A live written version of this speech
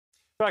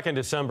Back in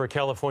December,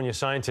 California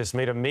scientists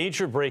made a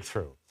major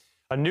breakthrough,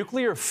 a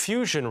nuclear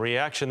fusion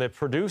reaction that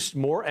produced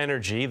more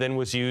energy than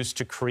was used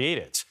to create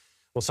it.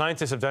 Well,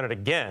 scientists have done it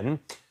again,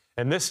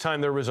 and this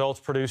time their results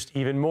produced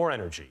even more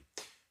energy.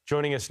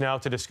 Joining us now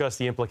to discuss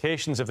the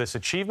implications of this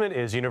achievement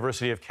is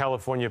University of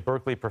California,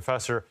 Berkeley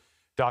professor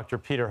Dr.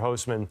 Peter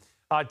Hosemann.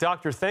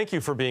 Doctor, thank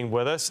you for being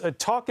with us.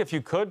 Talk, if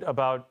you could,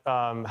 about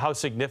how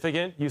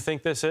significant you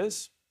think this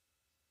is.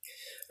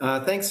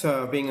 Thanks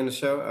for being on the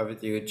show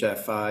with you,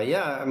 Jeff.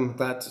 Yeah, I'm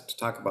glad to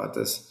talk about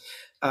this.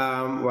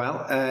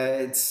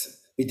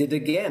 We did it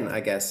again, I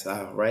guess,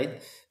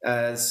 right?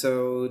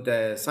 So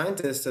the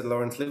scientists at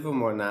Lawrence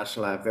Livermore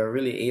National Lab were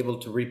really able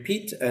to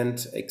repeat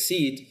and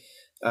exceed,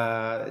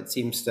 it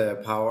seems,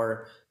 the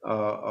power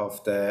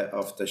of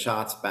the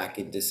shots back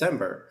in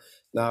December.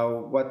 Now,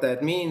 what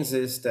that means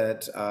is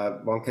that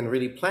one can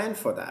really plan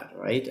for that,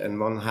 right? And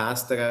one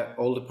has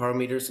all the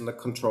parameters under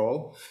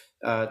control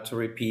to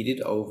repeat it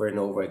over and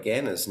over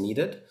again as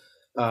needed.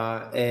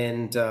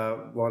 And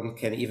one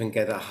can even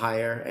get a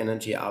higher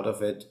energy out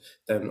of it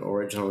than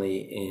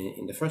originally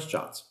in the first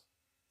shots.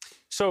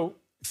 So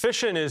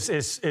fission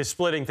is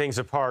splitting things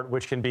apart,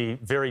 which can be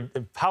very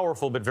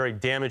powerful but very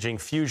damaging.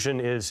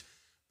 Fusion is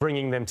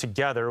bringing them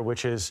together,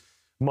 which is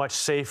much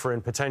safer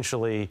and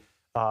potentially,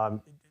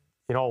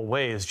 in all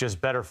ways, just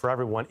better for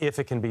everyone if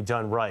it can be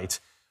done right.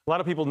 A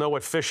lot of people know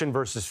what fission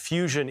versus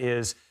fusion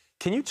is.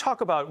 Can you talk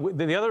about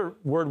the other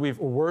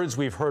words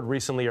we've heard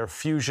recently are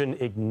fusion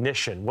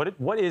ignition?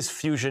 What is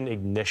fusion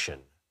ignition?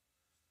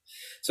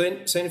 So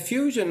in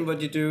fusion, what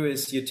you do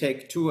is you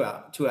take two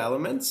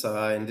elements,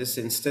 in this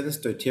instance,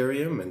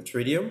 deuterium and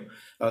tritium,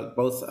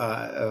 both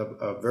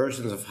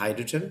versions of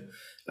hydrogen,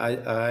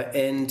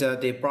 and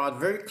they brought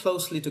very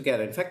closely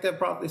together. In fact, they're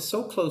brought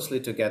so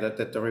closely together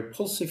that the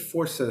repulsive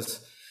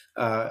forces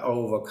are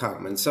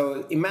overcome. And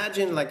so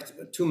imagine like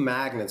two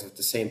magnets of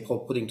the same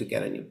pole putting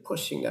together, and you're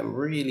pushing them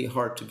really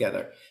hard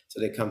together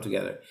so they come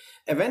together.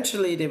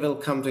 Eventually, they will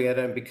come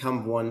together and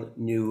become one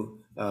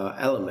new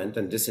element,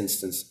 in this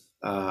instance,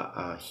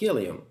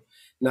 helium.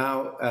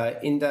 Now,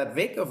 in that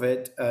wake of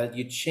it,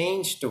 you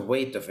change the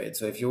weight of it.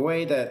 So if you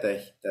weigh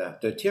the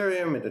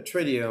deuterium and the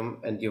tritium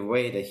and you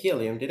weigh the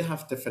helium, they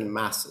have different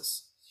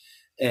masses.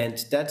 And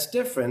that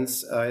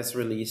difference is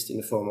released in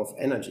the form of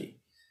energy.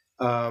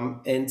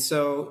 And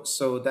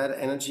so that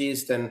energy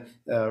is then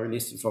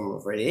released in the form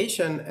of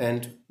radiation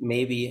and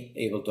may be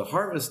able to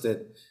harvest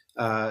it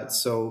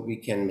so we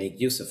can make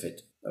use of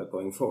it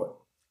going forward.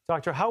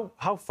 Doctor,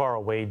 how far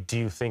away do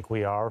you think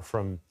we are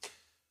from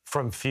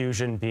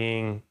fusion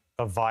being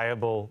a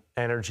viable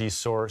energy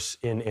source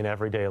in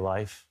everyday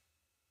life?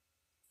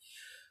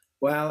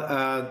 Well,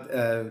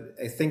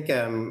 I think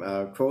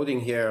I'm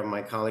quoting here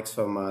my colleagues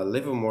from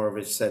Livermore,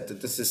 which said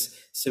that this is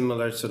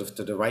similar sort of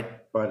to the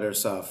Wright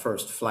brothers'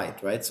 first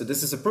flight, right? So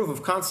this is a proof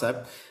of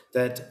concept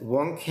that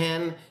one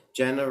can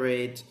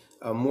generate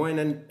more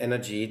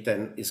energy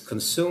than is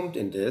consumed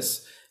in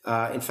this.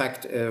 In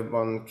fact,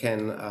 one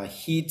can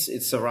heat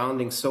its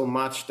surroundings so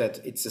much that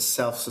it's a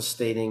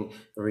self-sustaining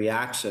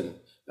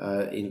reaction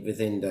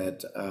within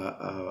that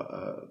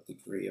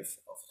degree of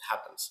it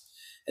happens.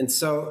 And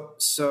so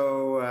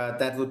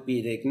that would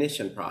be the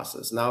ignition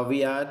process. Now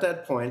we are at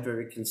that point where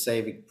we can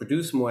say we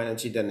produce more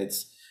energy than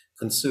it's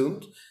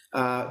consumed.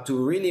 To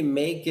really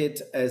make it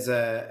as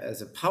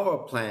a power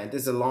plant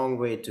is a long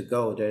way to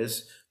go.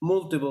 There's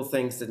multiple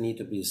things that need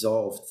to be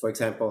solved. For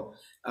example,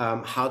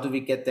 how do we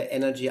get the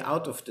energy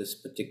out of this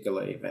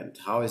particular event?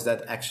 How is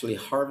that actually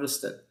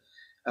harvested?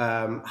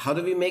 How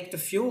do we make the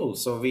fuel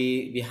so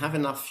we have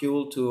enough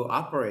fuel to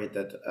operate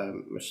that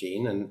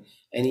machine and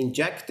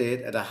inject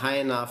it at a high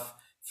enough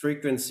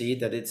frequency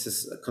that it's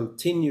a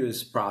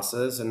continuous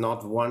process and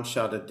not one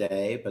shot a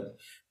day, but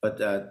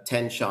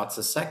 10 shots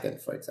a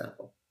second, for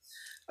example.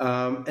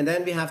 And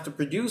then we have to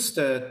produce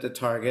the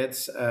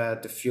targets,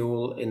 the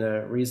fuel in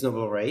a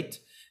reasonable rate.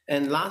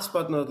 And last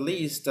but not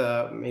least,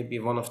 maybe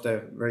one of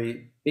the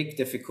very big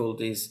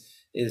difficulties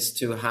is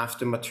to have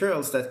the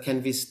materials that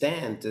can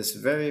withstand this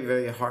very,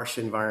 very harsh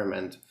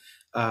environment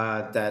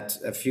that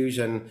a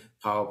fusion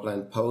power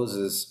plant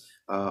poses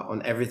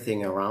on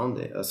everything around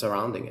it,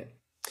 surrounding it.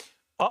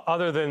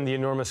 Other than the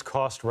enormous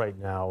cost right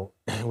now,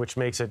 which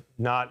makes it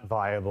not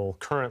viable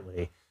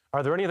currently,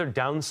 are there any other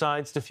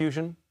downsides to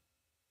fusion?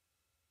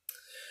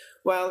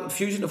 Well,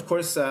 fusion, of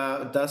course,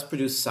 does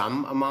produce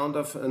some amount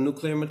of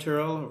nuclear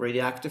material,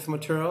 radioactive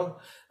material.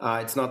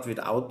 It's not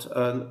without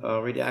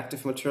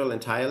radioactive material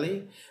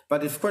entirely,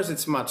 but of course,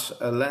 it's much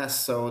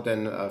less so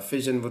than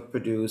fission would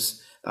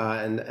produce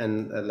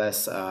and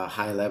less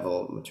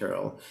high-level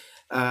material.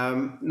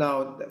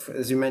 Now,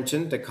 as you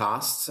mentioned, the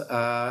costs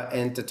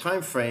and the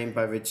time frame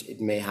by which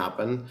it may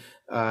happen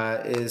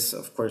is,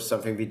 of course,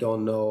 something we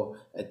don't know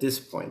at this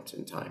point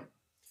in time.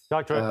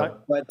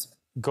 Doctor,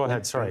 go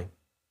ahead, sorry.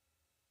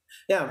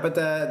 Yeah, but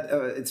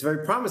it's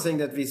very promising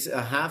that we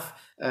have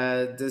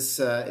this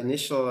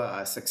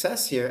initial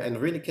success here and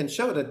really can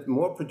show that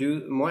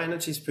more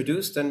energy is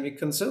produced than we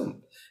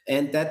consume,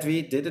 and that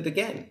we did it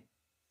again.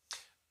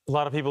 A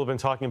lot of people have been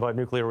talking about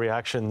nuclear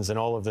reactions and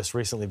all of this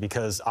recently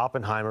because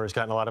Oppenheimer has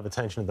gotten a lot of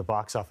attention at the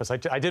box office. I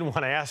didn't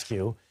want to ask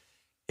you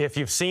if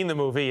you've seen the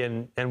movie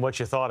and what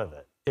you thought of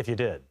it, if you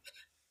did.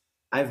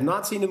 I've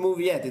not seen the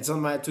movie yet. It's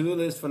on my to-do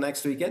list for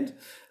next weekend.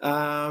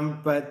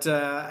 But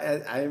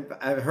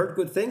I've heard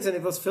good things, and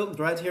it was filmed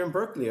right here in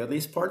Berkeley, at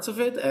least parts of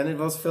it. And it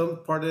was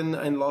filmed part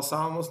in Los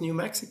Alamos, New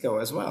Mexico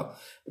as well,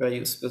 where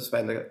you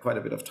spend quite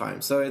a bit of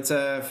time. So it's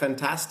a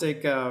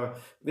fantastic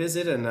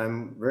visit, and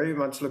I'm very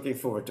much looking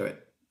forward to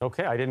it.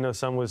 Okay, I didn't know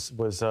some was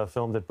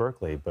filmed at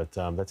Berkeley, but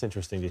that's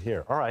interesting to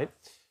hear. All right.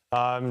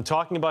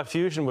 Talking about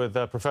fusion with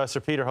Professor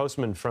Peter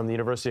Hosemann from the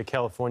University of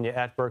California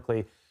at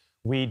Berkeley.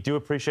 We do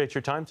appreciate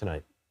your time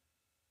tonight.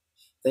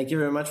 Thank you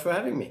very much for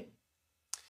having me.